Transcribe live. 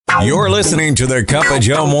You're listening to the Cup of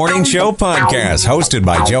Joe Morning Show podcast, hosted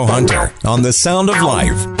by Joe Hunter on The Sound of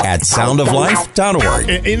Life at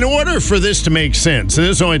soundoflife.org. In order for this to make sense, and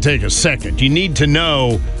this only take a second, you need to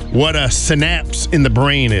know what a synapse in the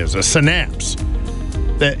brain is. A synapse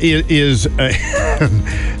that is I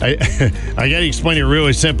got to explain it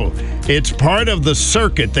really simple. It's part of the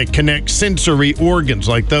circuit that connects sensory organs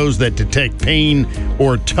like those that detect pain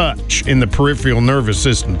or touch in the peripheral nervous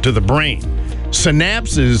system to the brain.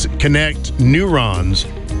 Synapses connect neurons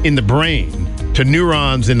in the brain to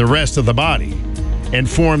neurons in the rest of the body and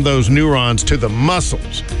form those neurons to the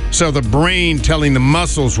muscles. So the brain telling the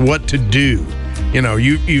muscles what to do. You know,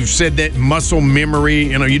 you've said that muscle memory,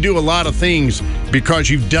 you know, you do a lot of things because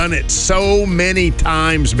you've done it so many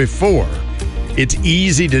times before. It's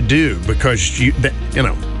easy to do because, you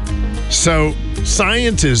know. So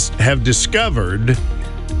scientists have discovered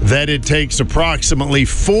that it takes approximately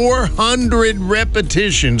 400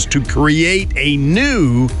 repetitions to create a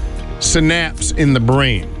new synapse in the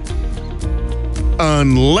brain,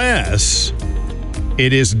 unless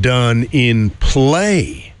it is done in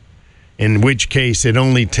play, in which case it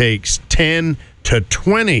only takes 10 to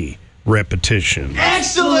 20 repetitions.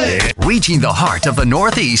 Excellent! Reaching the heart of the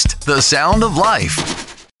Northeast, the Sound of Life.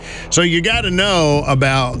 So you got to know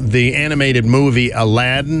about the animated movie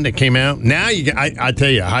Aladdin that came out. Now, I tell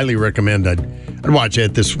you, I highly recommend I'd watch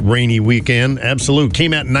it this rainy weekend. Absolute.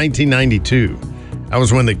 Came out in 1992. That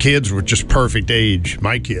was when the kids were just perfect age.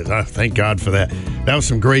 My kids. I thank God for that. That was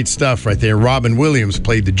some great stuff right there. Robin Williams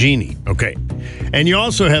played the genie. Okay. And you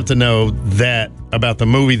also have to know that about the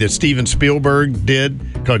movie that Steven Spielberg did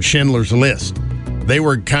called Schindler's List. They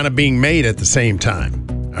were kind of being made at the same time.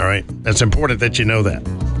 All right. That's important that you know that.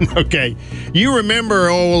 Okay. You remember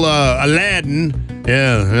old Aladdin.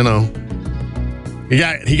 Yeah, you know.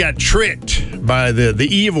 He got tricked by the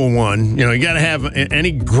evil one. You know, you got to have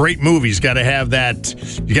any great movie's got to have that.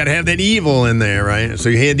 You got to have that evil in there, right? So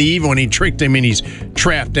he had the evil, and he tricked him, and he's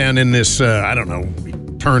trapped down in this I don't know,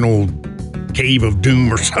 eternal cave of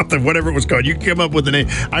doom or something, whatever it was called. You can come up with the name.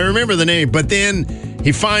 I remember the name, but then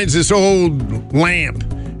he finds this old lamp,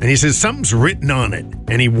 and he says something's written on it,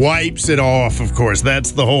 and he wipes it off. Of course, that's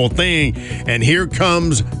the whole thing. And here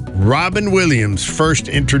comes Robin Williams, first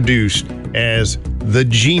introduced as the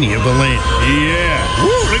genie of the lamp. Yeah.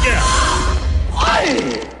 Woo, look out.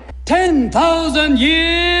 10,000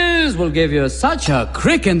 years will give you such a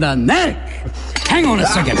crick in the neck. Hang on a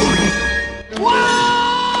second.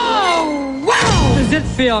 Whoa! Wow! Does it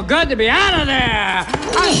feel good to be out of there?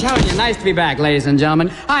 I'm telling you, nice to be back, ladies and gentlemen.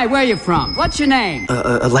 Hi, where are you from? What's your name?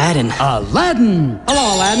 Aladdin. Aladdin.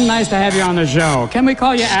 Hello, Aladdin. Nice to have you on the show. Can we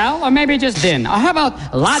call you Al, or maybe just Din? Or how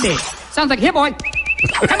about Laddie? Sounds like, here, boy.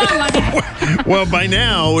 Come on, Laddie. Well, by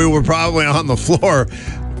now, we were probably on the floor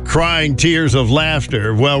crying tears of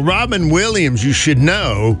laughter. Well, Robin Williams, you should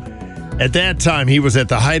know, at that time, he was at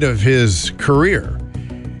the height of his career.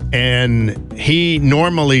 And he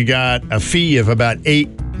normally got a fee of about $8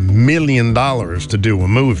 million to do a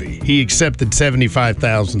movie. He accepted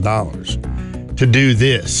 $75,000 to do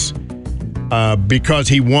this because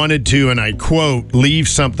he wanted to, and I quote, leave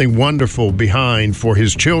something wonderful behind for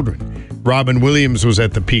his children. Robin Williams was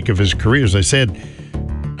at the peak of his career. As I said,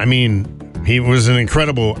 I mean, he was an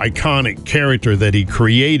incredible, iconic character that he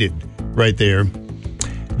created right there.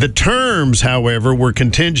 The terms, however, were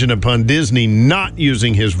contingent upon Disney not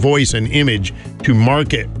using his voice and image to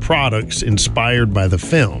market products inspired by the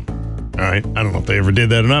film. All right, I don't know if they ever did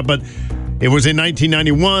that or not, but it was in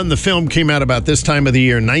 1991. The film came out about this time of the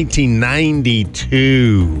year,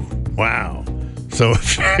 1992. Wow. So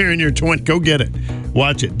if you're in your 20s, go get it.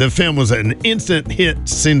 Watch it. The film was an instant hit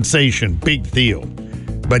sensation, big deal.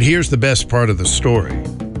 But here's the best part of the story.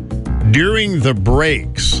 During the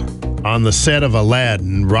breaks on the set of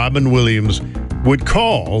Aladdin, Robin Williams would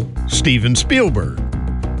call Steven Spielberg.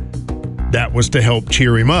 That was to help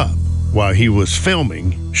cheer him up while he was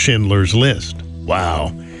filming Schindler's List.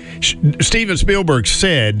 Wow. Steven Spielberg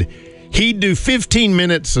said he'd do 15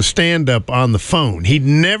 minutes of stand-up on the phone. He'd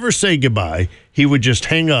never say goodbye. He would just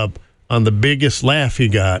hang up on the biggest laugh he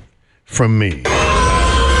got from me.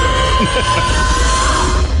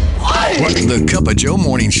 The Cup of Joe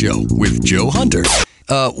Morning Show with Joe Hunter.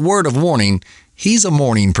 Word of warning, he's a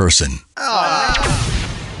morning person.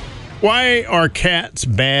 Why are cats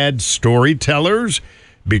bad storytellers?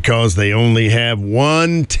 Because they only have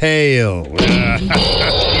one tail.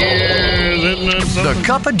 The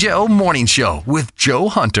Cup of Joe Morning Show with Joe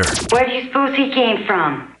Hunter. Where do you suppose he came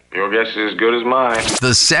from? Your guess is as good as mine.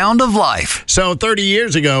 The Sound of Life. So 30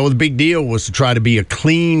 years ago, the big deal was to try to be a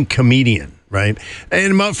clean comedian. right?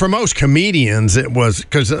 And for most comedians, it was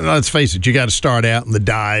because let's face it, you got to start out in the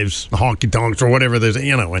dives, the honky tonks, or whatever. There's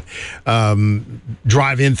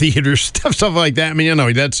drive-in theaters, stuff like that. I mean,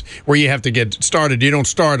 that's where you have to get started. You don't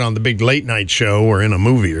start on the big late night show or in a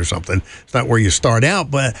movie or something. It's not where you start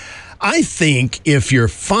out. But I think if you're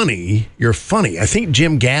funny, you're funny. I think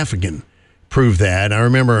Jim Gaffigan proved that. I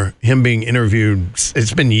remember him being interviewed.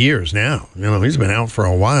 It's been years now. He's been out for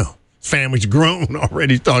a while. Family's grown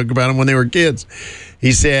already. Talking about him when they were kids.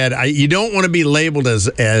 He said, you don't want to be labeled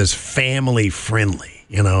as family friendly,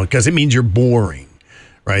 because it means you're boring,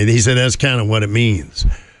 right? He said that's kind of what it means.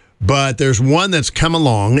 But there's one that's come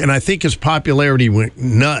along, and I think his popularity went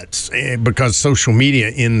nuts because social media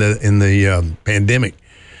in the pandemic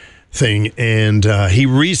thing. And he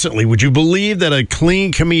recently, would you believe that a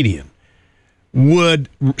clean comedian would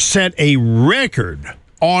set a record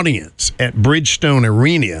audience at Bridgestone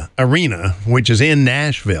Arena, which is in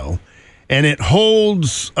Nashville, and it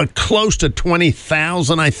holds close to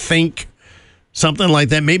 20,000, I think, something like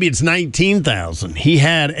that. Maybe it's 19,000. He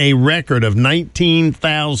had a record of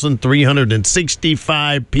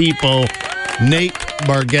 19,365 people. Nate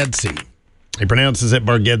Bargatze. He pronounces it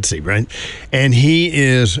Bargatze, right? And he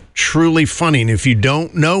is truly funny. And if you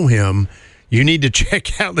don't know him, you need to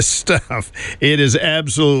check out the stuff. It is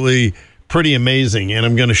absolutely pretty amazing, and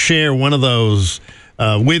I'm going to share one of those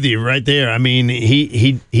with you right there. I mean,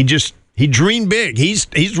 he dreamed big.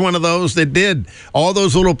 He's one of those that did all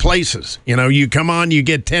those little places. You come on, you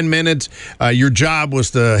get 10 minutes. Your job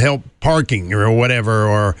was to help parking or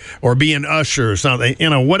whatever, or be an usher or something,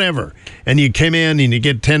 whatever. And you came in and you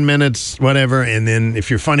get 10 minutes, whatever. And then if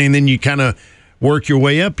you're funny, and then you kind of work your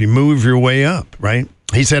way up, you move your way up, right?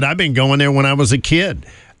 He said, I've been going there when I was a kid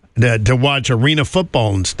to watch arena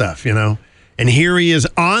football and stuff, and here he is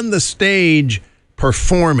on the stage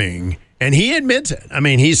performing, and he admits it. I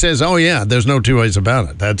mean, he says, "Oh yeah, there's no two ways about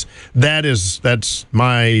it. That's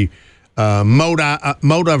my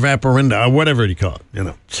moda operandi, or whatever you call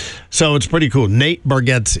it, So it's pretty cool. Nate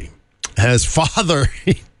Bargatze, his father,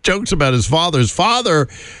 he jokes about his father. His father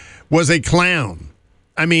was a clown.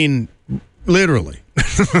 I mean, literally,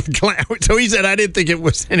 clown. So he said, I didn't think it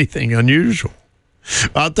was anything unusual.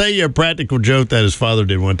 I'll tell you a practical joke that his father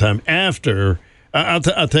did one time. After, I'll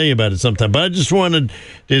tell you about it sometime. But I just wanted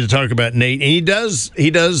to talk about Nate. And he does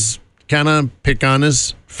kind of pick on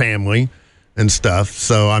his family and stuff.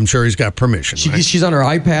 So I'm sure he's got permission. She's on her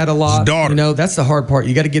iPad a lot. His daughter. That's the hard part.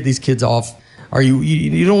 You got to get these kids off. Or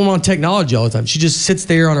you don't want technology all the time. She just sits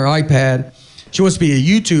there on her iPad. She wants to be a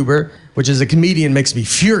YouTuber, which as a comedian makes me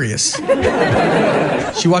furious.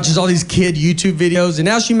 She watches all these kid YouTube videos, and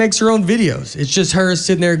now she makes her own videos. It's just her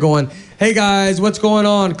sitting there going, hey guys, what's going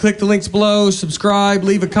on? Click the links below, subscribe,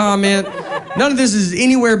 leave a comment. None of this is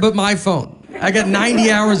anywhere but my phone. I got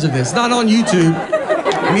 90 hours of this, not on YouTube.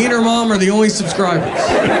 Me and her mom are the only subscribers.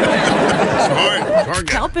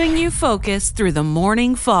 Helping you focus through the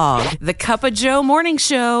morning fog. The Cup of Joe Morning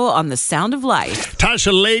Show on The Sound of Life.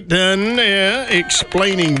 Tasha Layton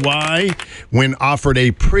explaining why, when offered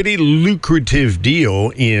a pretty lucrative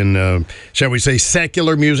deal in, shall we say,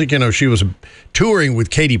 secular music. She was touring with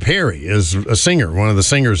Katy Perry as a singer, one of the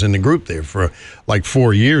singers in the group there for like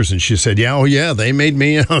 4 years. And she said, they made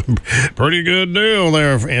me a pretty good deal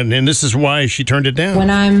there. And this is why she turned it down. When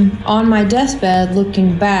I'm on my deathbed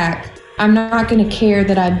looking back, I'm not going to care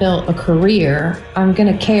that I built a career. I'm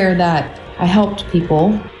going to care that I helped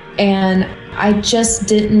people. And I just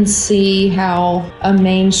didn't see how a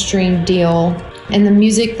mainstream deal and the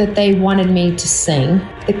music that they wanted me to sing,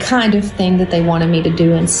 the kind of thing that they wanted me to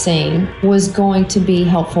do and sing, was going to be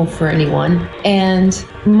helpful for anyone, and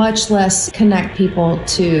much less connect people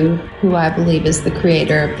to who I believe is the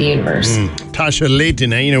creator of the universe. Tasha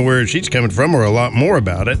Layton, where she's coming from, or a lot more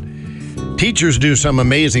about it. Teachers do some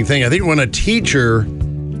amazing thing. I think when a teacher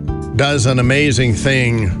does an amazing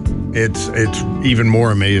thing, it's even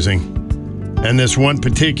more amazing. And this one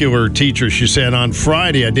particular teacher, she said, on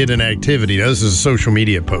Friday I did an activity. Now, this is a social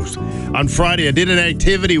media post. On Friday I did an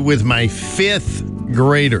activity with my 5th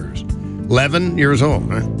graders, 11 years old,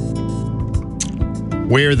 right?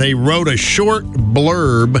 Where they wrote a short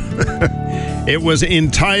blurb. It was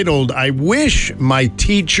entitled, I wish my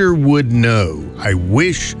teacher would know. I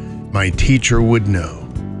wish my teacher would know.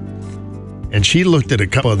 And she looked at a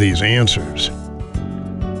couple of these answers,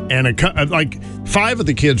 and 5 of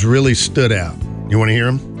the kids really stood out. You want to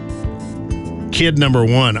hear them? Kid number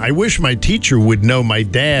 1, I wish my teacher would know my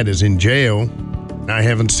dad is in jail. I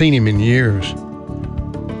haven't seen him in years.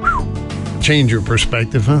 Whew. Change your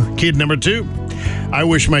perspective, huh? Kid number 2, I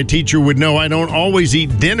wish my teacher would know I don't always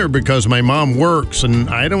eat dinner because my mom works and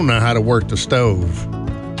I don't know how to work the stove.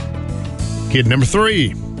 Kid number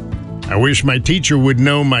 3. I wish my teacher would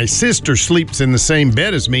know my sister sleeps in the same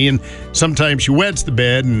bed as me, and sometimes she wets the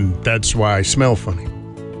bed, and that's why I smell funny.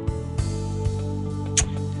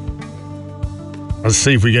 Let's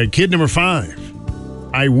see if we got kid number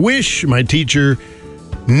 5. I wish my teacher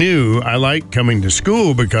knew I like coming to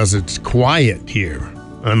school because it's quiet here,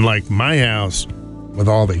 unlike my house with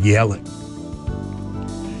all the yelling.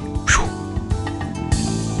 Whew.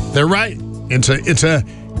 They're right.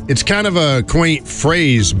 It's kind of a quaint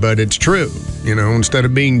phrase, but it's true. You know, instead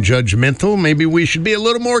of being judgmental, maybe we should be a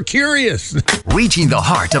little more curious. Reaching the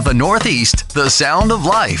heart of the Northeast, the sound of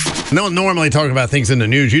life. I don't normally talk about things in the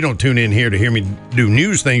news. You don't tune in here to hear me do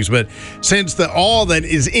news things, but since all that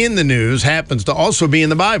is in the news happens to also be in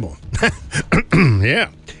the Bible. Yeah.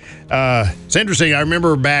 It's interesting. I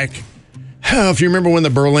remember back, if you remember when the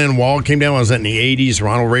Berlin Wall came down, I was in the 80s.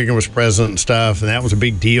 Ronald Reagan was president and stuff, and that was a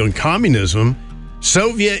big deal. And communism,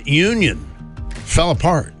 Soviet Union fell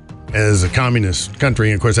apart as a communist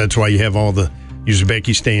country. And of course, that's why you have all the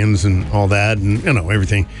Uzbekistans and all that and, you know,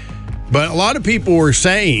 everything. But a lot of people were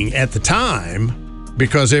saying at the time,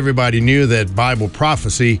 because everybody knew that Bible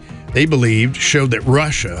prophecy, they believed, showed that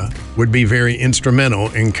Russia would be very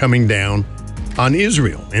instrumental in coming down on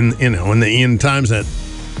Israel in the end times, that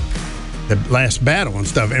last battle and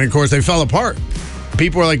stuff. And of course, they fell apart.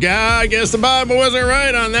 People were like, I guess the Bible wasn't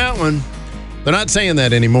right on that one. They're not saying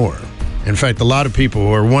that anymore. In fact, a lot of people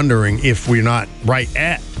are wondering if we're not right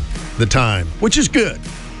at the time, which is good.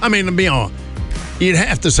 I mean, to be honest, you'd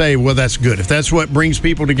have to say, well, that's good. If that's what brings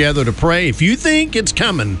people together to pray, if you think it's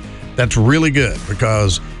coming, that's really good,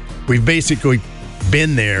 because we've basically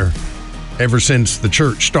been there ever since the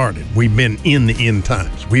church started. We've been in the end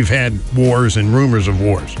times. We've had wars and rumors of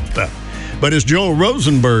wars and stuff. But as Joel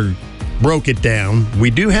Rosenberg broke it down,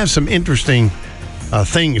 we do have some interesting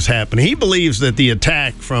things happen. He believes that the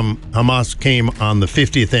attack from Hamas came on the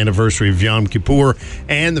 50th anniversary of Yom Kippur,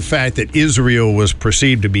 and the fact that Israel was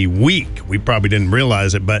perceived to be weak. We probably didn't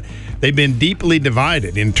realize it, but they've been deeply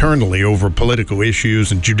divided internally over political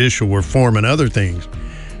issues and judicial reform and other things.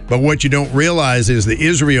 But what you don't realize is that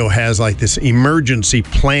Israel has like this emergency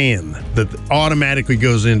plan that automatically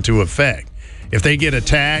goes into effect. If they get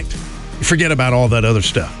attacked, forget about all that other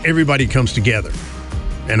stuff. Everybody comes together.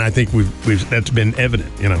 And I think that's been evident.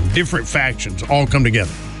 You know, different factions all come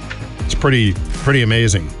together. It's pretty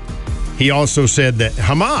amazing. He also said that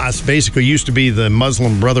Hamas basically used to be the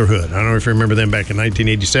Muslim Brotherhood. I don't know if you remember them back in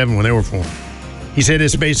 1987 when they were formed. He said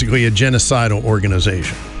it's basically a genocidal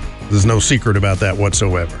organization. There's no secret about that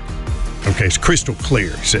whatsoever. Okay, it's crystal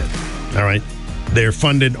clear, he said. All right. They're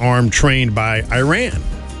funded, armed, trained by Iran.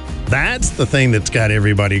 That's the thing that's got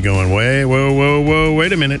everybody going, whoa,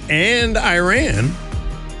 wait a minute. And Iran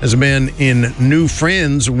has been in new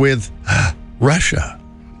friends with Russia.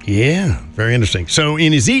 Yeah, very interesting. So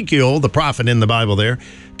in Ezekiel, the prophet in the Bible there,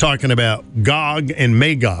 talking about Gog and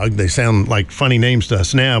Magog, they sound like funny names to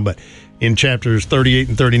us now, but in chapters 38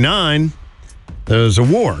 and 39, there's a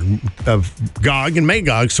war of Gog and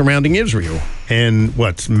Magog surrounding Israel. And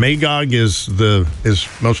what Magog is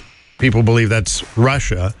most people believe that's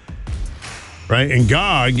Russia, right? And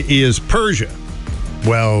Gog is Persia.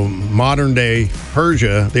 Well, modern day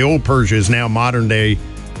Persia, the old Persia, is now modern day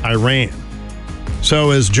Iran. So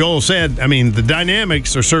as Joel said, I mean, the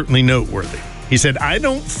dynamics are certainly noteworthy. He said, I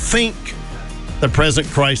don't think the present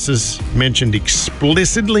crisis mentioned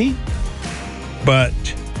explicitly, but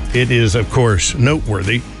it is, of course,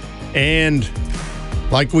 noteworthy. And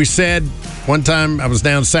like we said, one time I was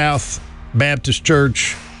down south, Baptist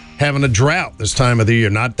church, having a drought this time of the year.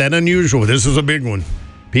 Not that unusual. This is a big one.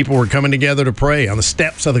 People were coming together to pray on the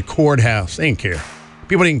steps of the courthouse. They didn't care.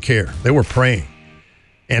 People didn't care. They were praying.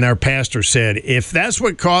 And our pastor said, if that's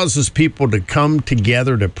what causes people to come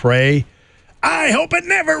together to pray, I hope it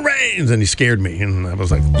never rains. And he scared me. And I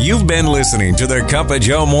was like, You've been listening to the Cup of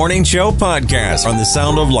Joe Morning Show podcast on the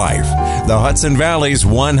Sound of Life, the Hudson Valley's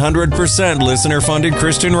 100% listener-funded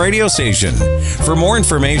Christian radio station. For more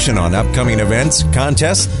information on upcoming events,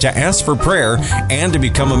 contests, to ask for prayer, and to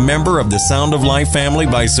become a member of the Sound of Life family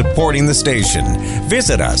by supporting the station,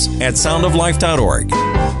 visit us at soundoflife.org.